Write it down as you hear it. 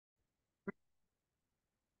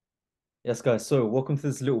Yes, guys. So, welcome to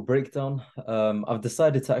this little breakdown. I've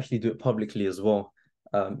decided to actually do it publicly as well,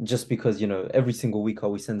 just because, every single week I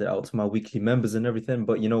always send it out to my weekly members and everything.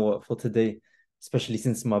 But you know what, for today, especially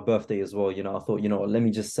since it's my birthday as well, I thought, what, let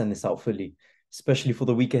me just send this out fully, especially for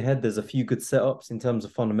the week ahead. There's a few good setups in terms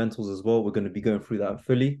of fundamentals as well. We're going to be going through that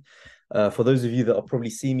fully. For those of you that are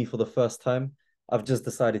probably seeing me for the first time, I've just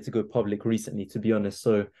decided to go public recently, to be honest.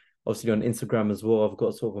 So, obviously on Instagram as well, I've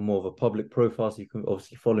got sort of a more of a public profile, so you can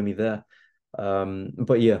obviously follow me there.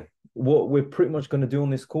 But yeah, what we're pretty much going to do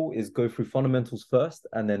on this call is go through fundamentals first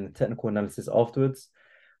and then technical analysis afterwards.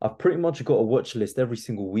 I've pretty much got a watch list every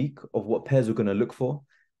single week of what pairs we're going to look for.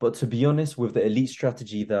 But to be honest, with the elite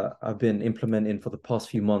strategy that I've been implementing for the past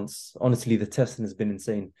few months, honestly, the testing has been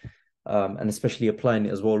insane. And especially applying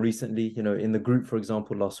it as well recently, in the group, for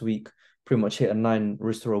example, last week, pretty much hit a 9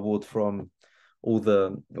 wrist reward from all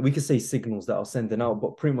the, we could say signals that I was sending out,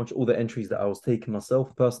 but pretty much all the entries that I was taking myself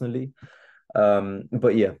personally.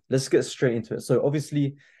 But yeah, let's get straight into it. So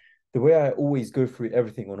obviously, the way I always go through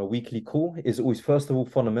everything on a weekly call is always first of all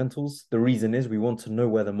fundamentals. The reason is we want to know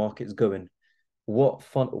where the market's going. What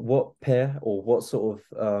pair or what sort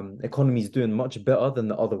of economy is doing much better than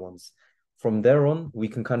the other ones. From there on, we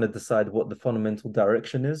can kind of decide what the fundamental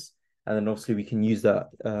direction is, and then obviously we can use that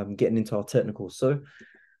getting into our technicals. So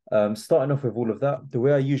starting off with all of that, the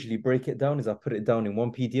way I usually break it down is I put it down in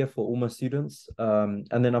one PDF for all my students. And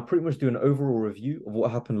then I pretty much do an overall review of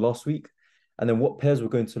what happened last week and then what pairs we're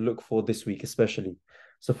going to look for this week, especially.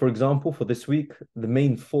 So, for example, for this week, the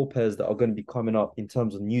main four pairs that are going to be coming up in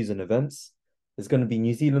terms of news and events is going to be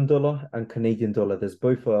New Zealand dollar and Canadian dollar. There's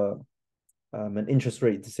both an interest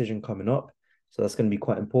rate decision coming up. So that's going to be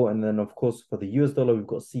quite important. And then, of course, for the US dollar, we've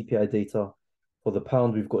got CPI data. For the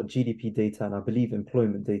pound, we've got GDP data and I believe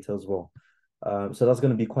employment data as well. So that's going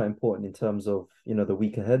to be quite important in terms of, the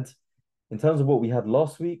week ahead. In terms of what we had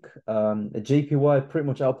last week, JPY pretty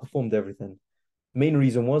much outperformed everything. Main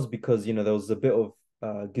reason was because, there was a bit of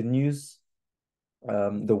good news.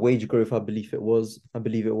 The wage growth, I believe it was.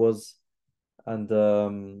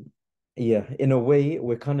 And yeah, in a way,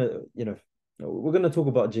 we're kind of, we're going to talk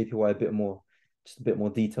about JPY a bit more, just a bit more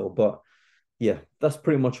detail. But yeah, that's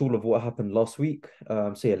pretty much all of what happened last week.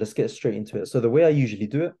 So yeah, let's get straight into it. So the way I usually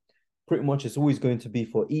do it, pretty much it's always going to be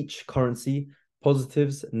for each currency,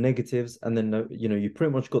 positives, negatives, and then you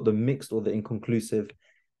pretty much got the mixed or the inconclusive.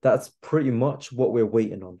 That's pretty much what we're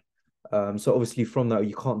waiting on. So obviously from that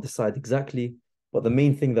you can't decide exactly, but the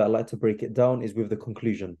main thing that I like to break it down is with the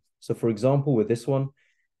conclusion. So for example, with this one,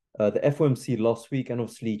 the FOMC last week, and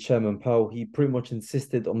obviously Chairman Powell, he pretty much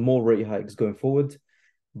insisted on more rate hikes going forward.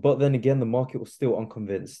 But then again, the market was still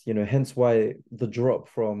unconvinced, hence why the drop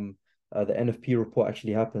from the NFP report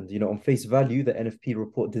actually happened. On face value, the NFP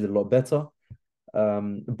report did a lot better.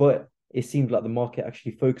 But it seemed like the market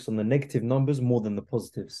actually focused on the negative numbers more than the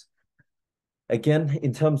positives. Again,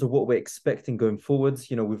 in terms of what we're expecting going forwards,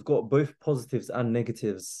 we've got both positives and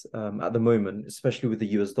negatives at the moment, especially with the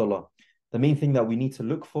US dollar. The main thing that we need to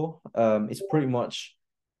look for is pretty much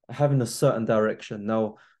having a certain direction.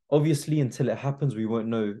 Now, obviously, until it happens, we won't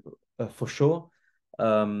know for sure.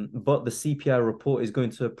 But the CPI report is going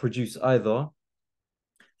to produce either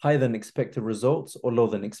higher than expected results or lower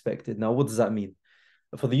than expected. Now, what does that mean?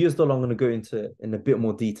 For the US dollar, I'm going to go into in a bit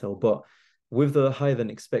more detail, but with the higher than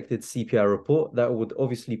expected CPI report, that would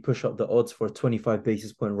obviously push up the odds for a 25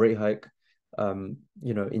 basis point rate hike, in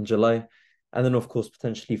July. And then, of course,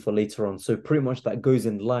 potentially for later on. So pretty much that goes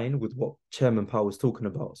in line with what Chairman Powell was talking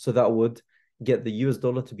about. So that would get the US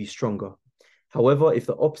dollar to be stronger. However, if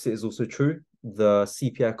the opposite is also true, the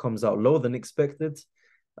CPI comes out lower than expected,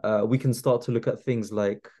 we can start to look at things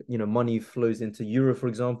like, money flows into euro, for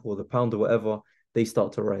example, or the pound or whatever, they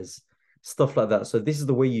start to rise, stuff like that. So this is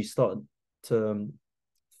the way you start to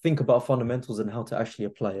think about fundamentals and how to actually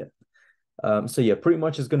apply it. So yeah, pretty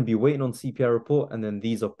much it's going to be waiting on CPI report, and then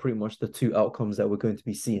these are pretty much the two outcomes that we're going to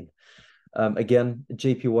be seeing. Again,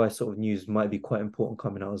 JPY sort of news might be quite important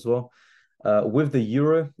coming out as well. With the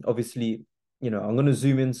euro, obviously, I'm going to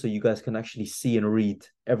zoom in so you guys can actually see and read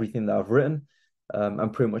everything that I've written. I'm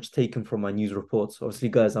pretty much taken from my news reports. Obviously,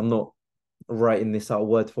 guys, I'm not writing this out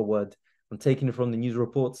word for word. I'm taking it from the news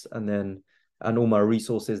reports and all my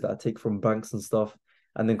resources that I take from banks and stuff.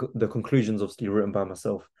 And then the conclusions obviously written by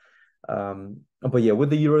myself. But yeah, with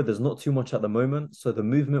the euro, there's not too much at the moment. So the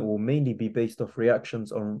movement will mainly be based off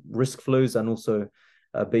reactions on risk flows and also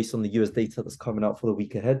based on the US data that's coming out for the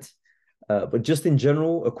week ahead. But just in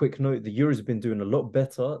general, a quick note, the euro has been doing a lot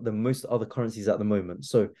better than most other currencies at the moment.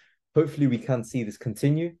 So hopefully we can see this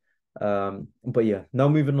continue. But yeah, now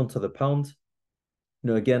moving on to the pound.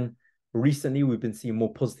 Again, recently we've been seeing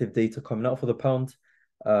more positive data coming out for the pound.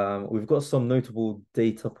 We've got some notable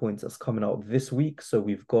data points that's coming out this week. So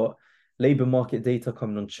we've got labor market data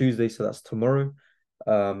coming on Tuesday, so that's tomorrow.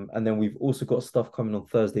 And then we've also got stuff coming on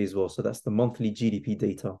Thursday as well. So that's the monthly GDP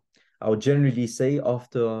data. I would generally say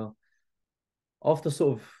after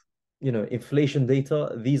sort of inflation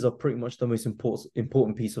data, these are pretty much the most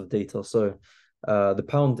important piece of data. So the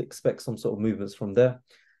pound expects some sort of movements from there.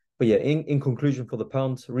 But yeah, in conclusion for the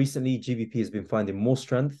pound, recently GBP has been finding more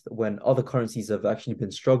strength when other currencies have actually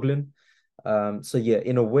been struggling. So yeah,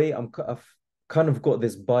 in a way, I've kind of got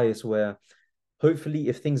this bias where hopefully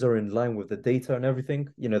if things are in line with the data and everything,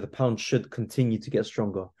 the pound should continue to get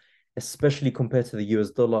stronger, especially compared to the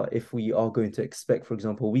US dollar if we are going to expect, for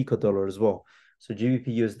example, a weaker dollar as well. So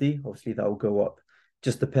GBP USD, obviously that will go up,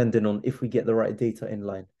 just depending on if we get the right data in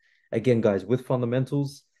line. Again, guys, with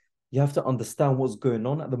fundamentals, you have to understand what's going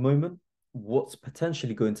on at the moment, what's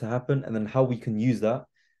potentially going to happen, and then how we can use that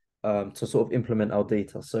to sort of implement our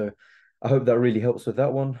data. So I hope that really helps with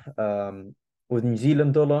that one. With New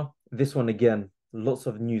Zealand dollar, this one again, lots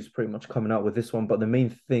of news pretty much coming out with this one, but the main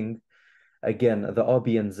thing, again, the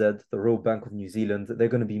RBNZ, the Royal Bank of New Zealand, they're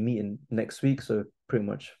going to be meeting next week, so pretty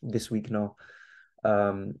much this week now.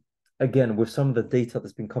 Again, with some of the data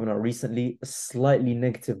that's been coming out recently, a slightly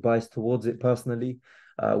negative bias towards it personally,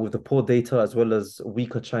 with the poor data as well as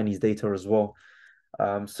weaker Chinese data as well.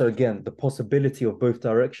 So again, the possibility of both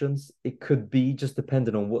directions, it could be just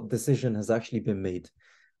dependent on what decision has actually been made.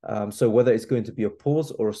 So whether it's going to be a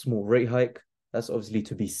pause or a small rate hike, that's obviously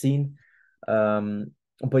to be seen.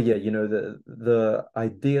 But yeah, the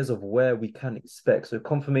ideas of where we can expect. So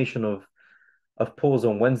confirmation of pause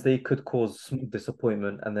on Wednesday could cause small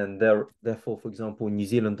disappointment, and then therefore, for example, New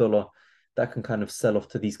Zealand dollar, that can kind of sell off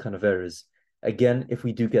to these kind of areas. Again, if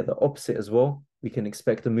we do get the opposite as well, we can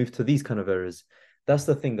expect a move to these kind of areas. That's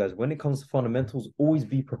the thing, guys. When it comes to fundamentals, always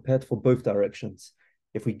be prepared for both directions.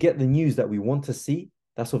 If we get the news that we want to see,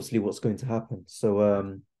 that's obviously what's going to happen.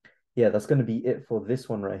 So yeah, that's going to be it for this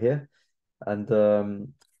one right here. And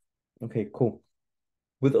okay, cool.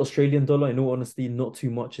 With Australian dollar, in all honesty, not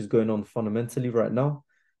too much is going on fundamentally right now.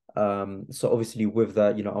 So obviously with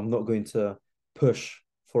that, I'm not going to push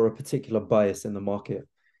for a particular bias in the market.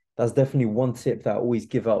 That's definitely one tip that I always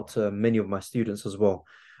give out to many of my students as well.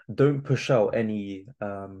 Don't push out any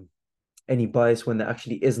bias when there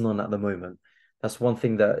actually is none at the moment. That's one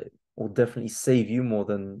thing that will definitely save you more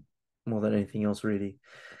than anything else, really.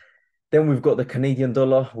 Then we've got the Canadian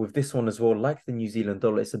dollar. With this one as well, like the New Zealand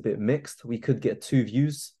dollar, it's a bit mixed. We could get two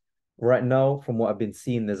views. Right now, from what I've been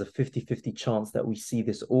seeing, there's a 50-50 chance that we see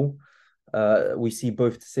this all. We see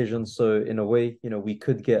both decisions. So in a way, we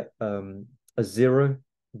could get a 0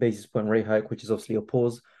 basis point rate hike, which is obviously a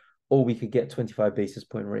pause, or we could get 25 basis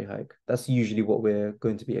point rate hike. That's usually what we're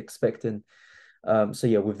going to be expecting. So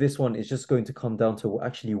yeah, with this one, it's just going to come down to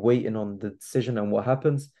actually waiting on the decision and what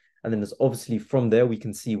happens. And then there's obviously from there, we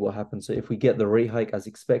can see what happens. So if we get the rate hike as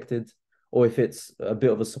expected, or if it's a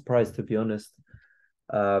bit of a surprise, to be honest,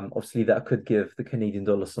 obviously that could give the Canadian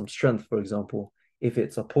dollar some strength, for example. If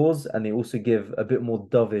it's a pause and they also give a bit more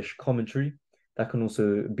dovish commentary, that can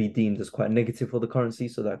also be deemed as quite negative for the currency.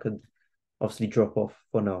 So that could obviously drop off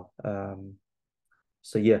for now.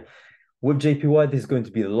 So yeah, with JPY, this is going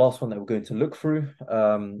to be the last one that we're going to look through.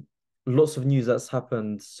 Lots of news that's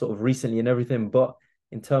happened sort of recently and everything, but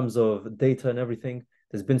in terms of data and everything,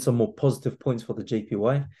 there's been some more positive points for the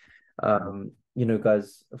JPY.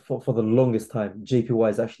 Guys, for the longest time, JPY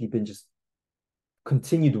has actually been just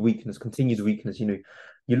continued weakness. You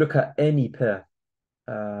look at any pair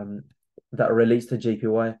that relates to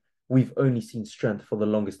JPY, we've only seen strength for the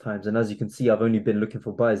longest times. And as you can see, I've only been looking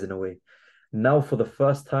for buys in a way. Now, for the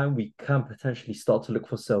first time, we can potentially start to look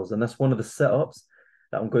for sells. And that's one of the setups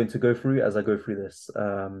that I'm going to go through as I go through this.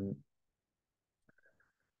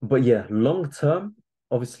 But yeah, long term,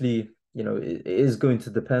 obviously, it is going to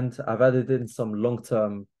depend. I've added in some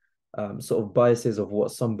long-term sort of biases of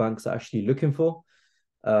what some banks are actually looking for.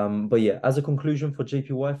 But yeah, as a conclusion for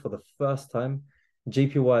JPY, for the first time,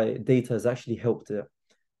 JPY data has actually helped it.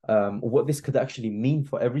 What this could actually mean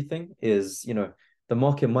for everything is, the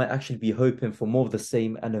market might actually be hoping for more of the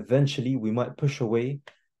same, and eventually we might push away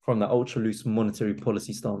from the ultra loose monetary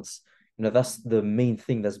policy stance. That's the main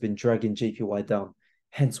thing that's been dragging JPY down.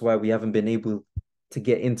 Hence why we haven't been able to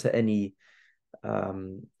get into any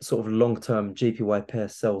sort of long-term JPY pair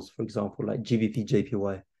sells, for example, like GBP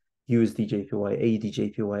JPY, USD JPY, AED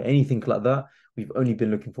JPY, anything like that. We've only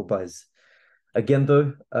been looking for buys. Again,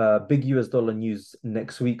 though, big US dollar news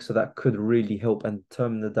next week, so that could really help and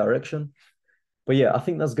determine the direction. But yeah, I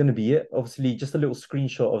think that's going to be it. Obviously, just a little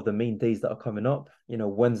screenshot of the main days that are coming up.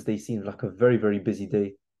 Wednesday seems like a very, very busy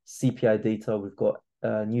day. CPI data, we've got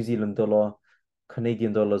New Zealand dollar,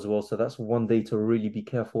 Canadian dollar as well. So that's one day to really be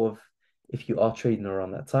careful of if you are trading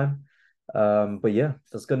around that time. But yeah,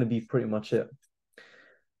 that's going to be pretty much it.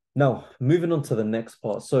 Now, moving on to the next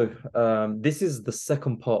part. So this is the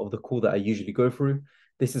second part of the call that I usually go through.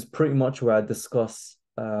 This is pretty much where I discuss,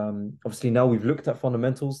 obviously now we've looked at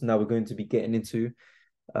fundamentals. Now we're going to be getting into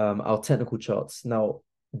our technical charts. Now,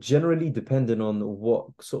 generally, depending on what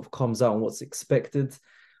sort of comes out and what's expected,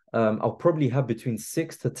 I'll probably have between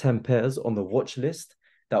 6 to 10 pairs on the watch list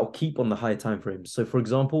that I'll keep on the high time frames. So for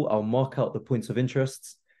example, I'll mark out the points of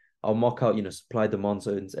interests. I'll mark out, supply demand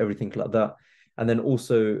zones, everything like that. And then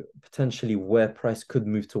also potentially where price could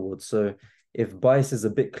move towards. So if bias is a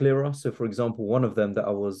bit clearer, so for example, one of them that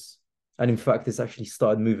I was, and in fact, it's actually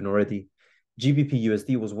started moving already. GBP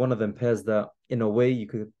USD was one of them pairs that in a way you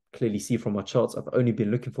could clearly see from my charts, I've only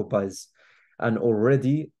been looking for buys. And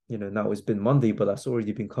already, now it's been Monday, but that's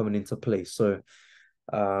already been coming into play. So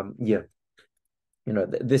yeah,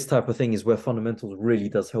 this type of thing is where fundamentals really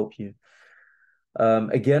does help you.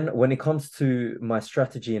 Again, when it comes to my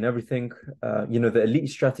strategy and everything, the elite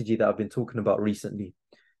strategy that I've been talking about recently,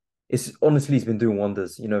 it's been doing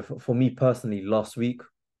wonders. For me personally, last week,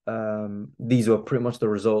 these were pretty much the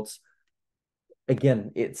results.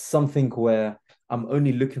 Again, it's something where I'm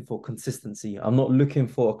only looking for consistency. I'm not looking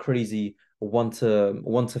for a crazy 1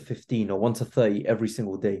 to 15 or 1 to 30 every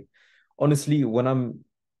single day. Honestly, when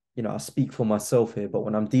I speak for myself here, but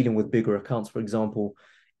when I'm dealing with bigger accounts, for example,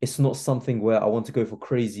 it's not something where I want to go for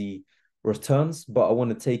crazy returns, but I want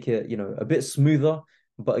to take it, a bit smoother,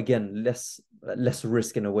 but again, less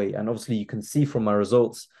risk in a way. And obviously you can see from my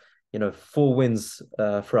results, 4 wins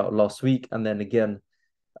throughout last week. And then again,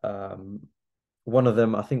 one of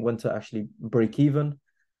them I think went to actually break even.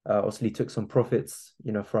 Obviously took some profits,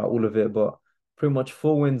 throughout all of it, but pretty much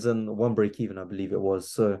 4 wins and 1 break even, I believe it was.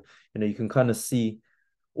 So, you can kind of see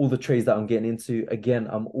all the trades that I'm getting into. Again,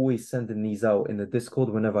 I'm always sending these out in the Discord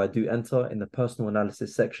whenever I do enter in the personal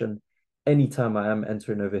analysis section. Anytime I am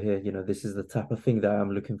entering over here, this is the type of thing that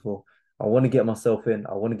I'm looking for. I want to get myself in.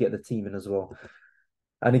 I want to get the team in as well.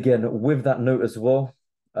 And again, with that note as well,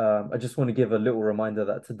 I just want to give a little reminder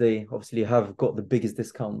that today, obviously, I have got the biggest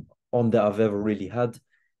discount on that I've ever really had.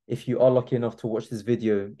 If you are lucky enough to watch this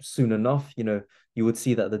video soon enough, you would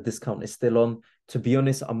see that the discount is still on. To be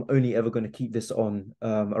honest, I'm only ever going to keep this on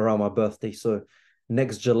around my birthday. So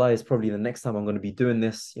next July is probably the next time I'm going to be doing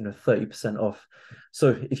this, 30% off.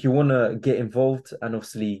 So if you want to get involved and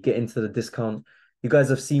obviously get into the discount, you guys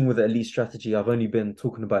have seen with the elite strategy, I've only been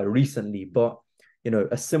talking about it recently, but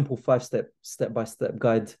a simple 5-step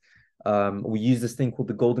guide. We use this thing called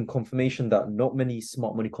the golden confirmation that not many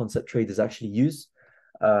smart money concept traders actually use.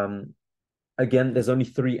 Again, there's only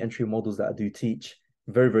 3 entry models that I do teach.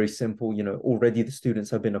 Very, very simple. Already the students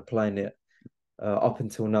have been applying it up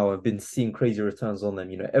until now. I've been seeing crazy returns on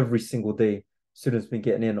them. Every single day, students been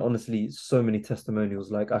getting in. Honestly, so many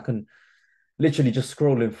testimonials. Like I can literally just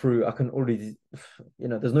scrolling through. I can already,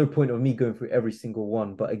 there's no point of me going through every single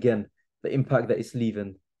one. But again, the impact that it's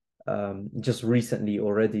leaving, just recently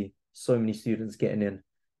already, so many students getting in.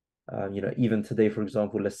 Even today, for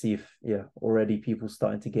example, let's see if, already people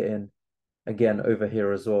starting to get in. Again, over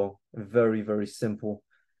here as well, very, very simple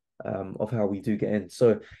of how we do get in. So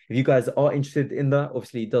if you guys are interested in that,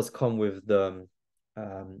 obviously it does come with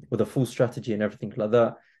with a full strategy and everything like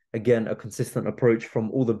that. Again, a consistent approach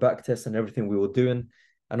from all the back tests and everything we were doing.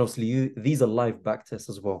 And obviously these are live back tests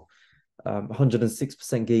as well.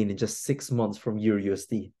 106% gain in just 6 months from Euro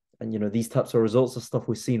USD. And, these types of results are stuff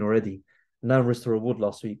we've seen already. 9 risk to reward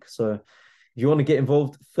last week. So if you want to get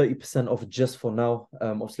involved, 30% off just for now.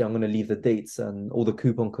 Obviously, I'm going to leave the dates and all the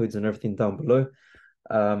coupon codes and everything down below.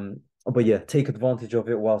 But yeah, take advantage of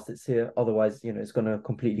it whilst it's here. Otherwise, it's going to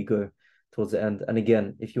completely go towards the end. And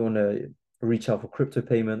again, if you want to reach out for crypto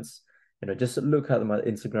payments, just look at my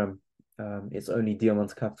Instagram. It's only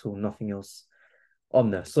Diamant Capital, nothing else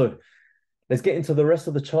on there. So let's get into the rest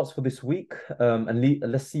of the charts for this week, and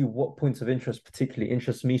let's see what points of interest particularly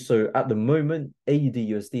interest me. So at the moment, AUD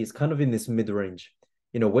USD is kind of in this mid-range.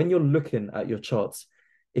 When you're looking at your charts,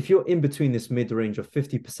 if you're in between this mid-range of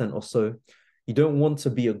 50% or so, you don't want to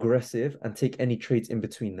be aggressive and take any trades in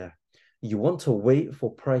between there. You want to wait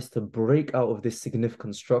for price to break out of this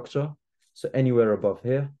significant structure. So anywhere above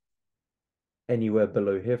here, anywhere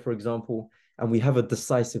below here, for example, and we have a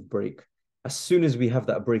decisive break. As soon as we have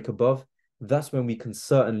that break above, that's when we can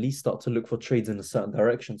certainly start to look for trades in a certain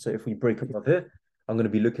direction. So if we break above here, I'm going to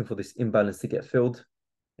be looking for this imbalance to get filled.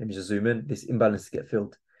 Let me just zoom in, this imbalance to get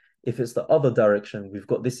filled. If it's the other direction, we've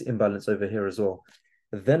got this imbalance over here as well.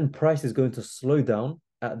 Then price is going to slow down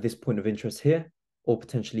at this point of interest here. or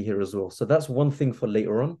potentially here as well. So that's one thing for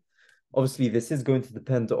later on. Obviously, this is going to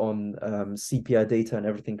depend on CPI data and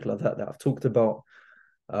everything like that I've talked about.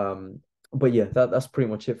 But yeah, that's pretty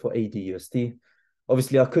much it for ADUSD.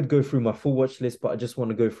 Obviously, I could go through my full watch list, but I just want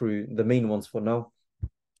to go through the main ones for now.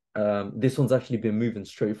 This one's actually been moving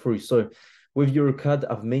straight through. So with EuroCAD,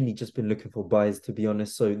 I've mainly just been looking for buys, to be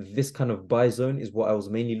honest. So this kind of buy zone is what I was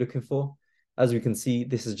mainly looking for. As we can see,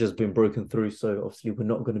 this has just been broken through. So obviously, we're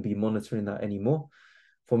not going to be monitoring that anymore.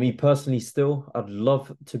 For me personally, still, I'd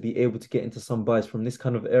love to be able to get into some buys from this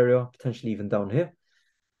kind of area, potentially even down here.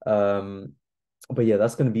 But yeah,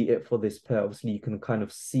 that's going to be it for this pair. Obviously, you can kind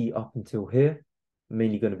of see up until here,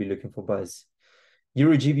 mainly going to be looking for buys.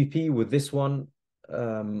 Euro GBP with this one,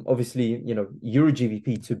 obviously, you know, Euro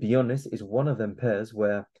GBP, to be honest, is one of them pairs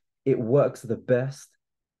where it works the best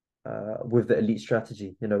with the elite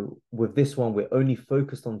strategy. You know, with this one, we're only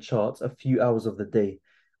focused on charts a few hours of the day.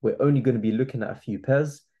 We're only going to be looking at a few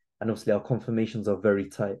pairs, and obviously our confirmations are very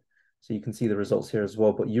tight. So you can see the results here as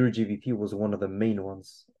well. But Euro GBP was one of the main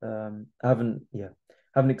ones. I haven't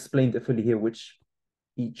explained it fully here which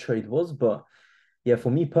each trade was, but yeah, for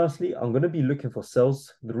me personally, I'm going to be looking for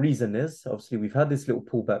sells. The reason is obviously we've had this little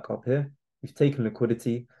pullback up here. We've taken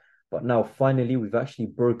liquidity, but now finally we've actually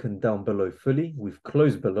broken down below fully. We've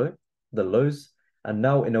closed below the lows. And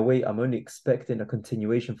now in a way, I'm only expecting a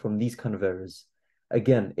continuation from these kind of areas.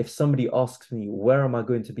 Again, if somebody asks me, where am I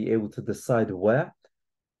going to be able to decide where?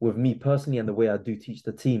 With me personally and the way I do teach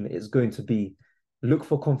the team, it's going to be look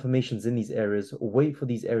for confirmations in these areas, wait for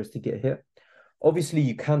these areas to get hit. Obviously,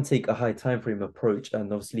 you can take a high time frame approach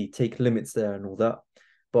and obviously take limits there and all that.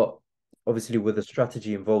 But obviously, with the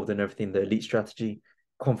strategy involved and everything, the elite strategy,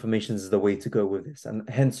 confirmations is the way to go with this. And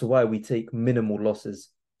hence why we take minimal losses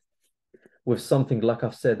with something, like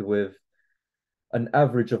I've said, with an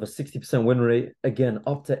average of a 60% win rate, again,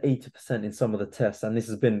 up to 80% in some of the tests. And this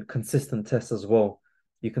has been consistent tests as well.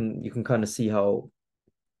 You can kind of see how,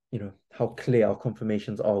 you know, how clear our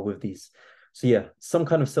confirmations are with these. So yeah, some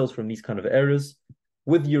kind of sells from these kind of areas.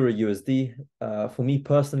 With Euro USD, for me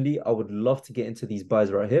personally, I would love to get into these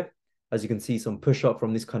buys right here. As you can see, some push up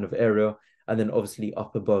from this kind of area, and then obviously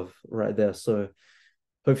up above right there. So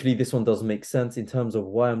hopefully this one does make sense in terms of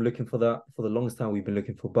why I'm looking for that. For the longest time, we've been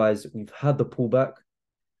looking for buys. We've had the pullback.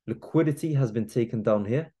 Liquidity has been taken down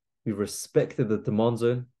here. We respected the demand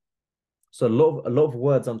zone. So a lot of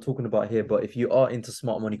words I'm talking about here, but if you are into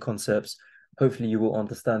smart money concepts, hopefully you will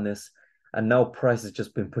understand this. And now price has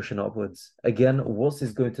just been pushing upwards. Again, what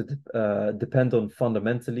is going to depend on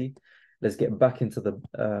fundamentally? Let's get back into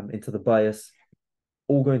the bias.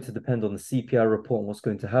 All going to depend on the CPI report and what's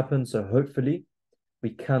going to happen. So hopefully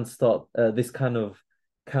we can start, this kind of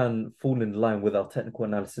can fall in line with our technical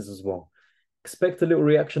analysis as well. Expect a little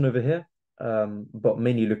reaction over here, but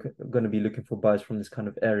mainly going to be looking for buys from this kind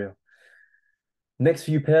of area. Next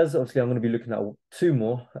few pairs, obviously, I'm going to be looking at two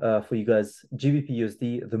more for you guys. GBP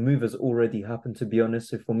USD, the move has already happened, to be honest.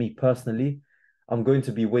 So for me personally, I'm going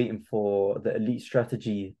to be waiting for the elite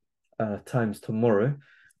strategy times tomorrow.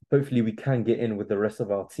 Hopefully, we can get in with the rest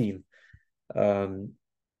of our team.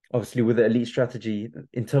 Obviously, with the elite strategy,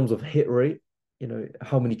 in terms of hit rate, you know,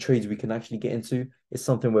 how many trades we can actually get into is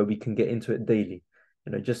something where we can get into it daily.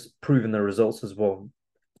 You know, just proving the results as well.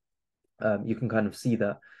 You can kind of see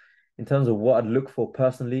that. In terms of what I'd look for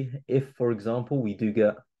personally, if, for example, we do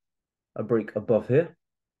get a break above here,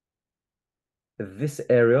 this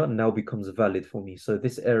area now becomes valid for me. So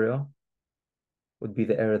this area would be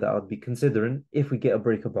the area that I'd be considering if we get a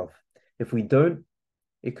break above. If we don't,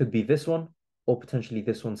 it could be this one or potentially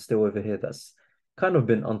this one still over here that's kind of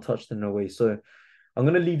been untouched in a way. So I'm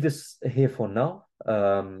going to leave this here for now.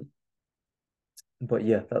 But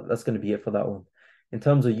yeah, that's going to be it for that one. In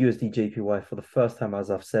terms of USD JPY, for the first time, as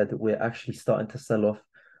I've said, we're actually starting to sell off.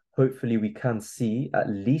 Hopefully, we can see at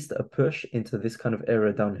least a push into this kind of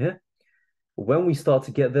area down here. When we start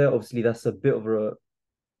to get there, obviously, that's a bit of a,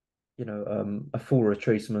 you know, a full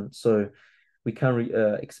retracement. So we can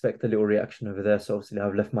expect a little reaction over there. So obviously,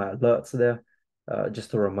 I've left my alerts there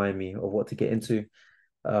just to remind me of what to get into.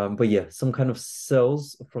 But yeah, some kind of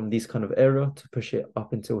sells from this kind of area to push it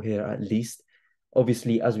up until here at least.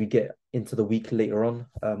 Obviously, as we get into the week later on,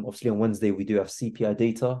 obviously on Wednesday, we do have CPI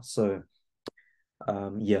data. So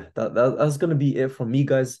yeah, that's going to be it from me,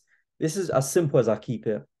 guys. This is as simple as I keep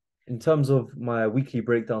it. In terms of my weekly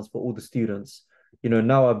breakdowns for all the students, you know,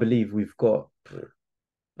 now I believe we've got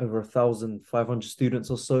over 1,500 students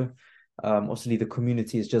or so. Obviously, the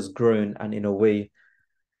community has just grown, and in a way,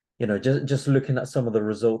 you know, just looking at some of the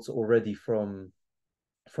results already from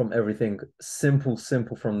everything, simple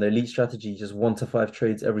from the elite strategy, just 1 to 5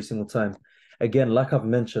 trades every single time. Again, like I've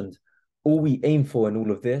mentioned, all we aim for in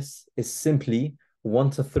all of this is simply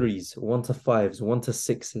 1 to 3s, 1 to 5s, 1 to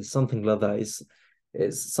 6s, something like that.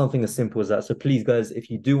 It's something as simple as that. So please, guys, if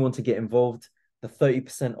you do want to get involved, the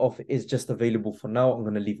 30% off is just available for now. I'm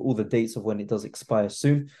going to leave all the dates of when it does expire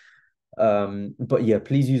soon. But yeah,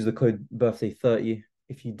 please use the code birthday30.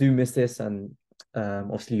 If you do miss this, and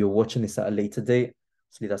obviously you're watching this at a later date,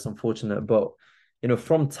 obviously that's unfortunate. But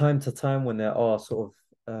from time to time, when there are sort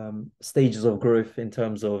of stages of growth in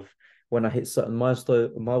terms of when I hit certain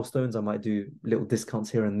milestones, I might do little discounts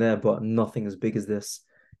here and there, but nothing as big as this.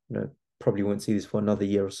 Probably won't see this for another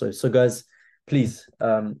year or so. So guys, please,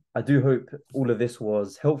 I do hope all of this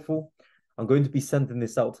was helpful. I'm going to be sending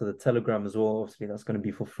this out to the Telegram as well. Obviously, that's going to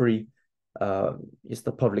be for free. It's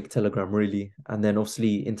the public Telegram, really. And then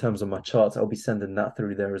obviously, in terms of my charts, I'll be sending that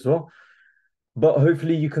through there as well. But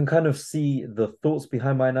hopefully you can kind of see the thoughts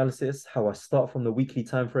behind my analysis, how I start from the weekly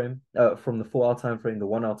time frame, from the 4-hour time frame, the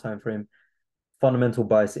 1 hour time frame, fundamental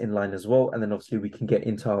bias in line as well. And then obviously we can get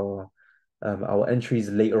into our entries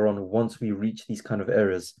later on once we reach these kind of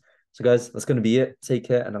areas. So guys, that's going to be it. Take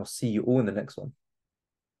care, and I'll see you all in the next one.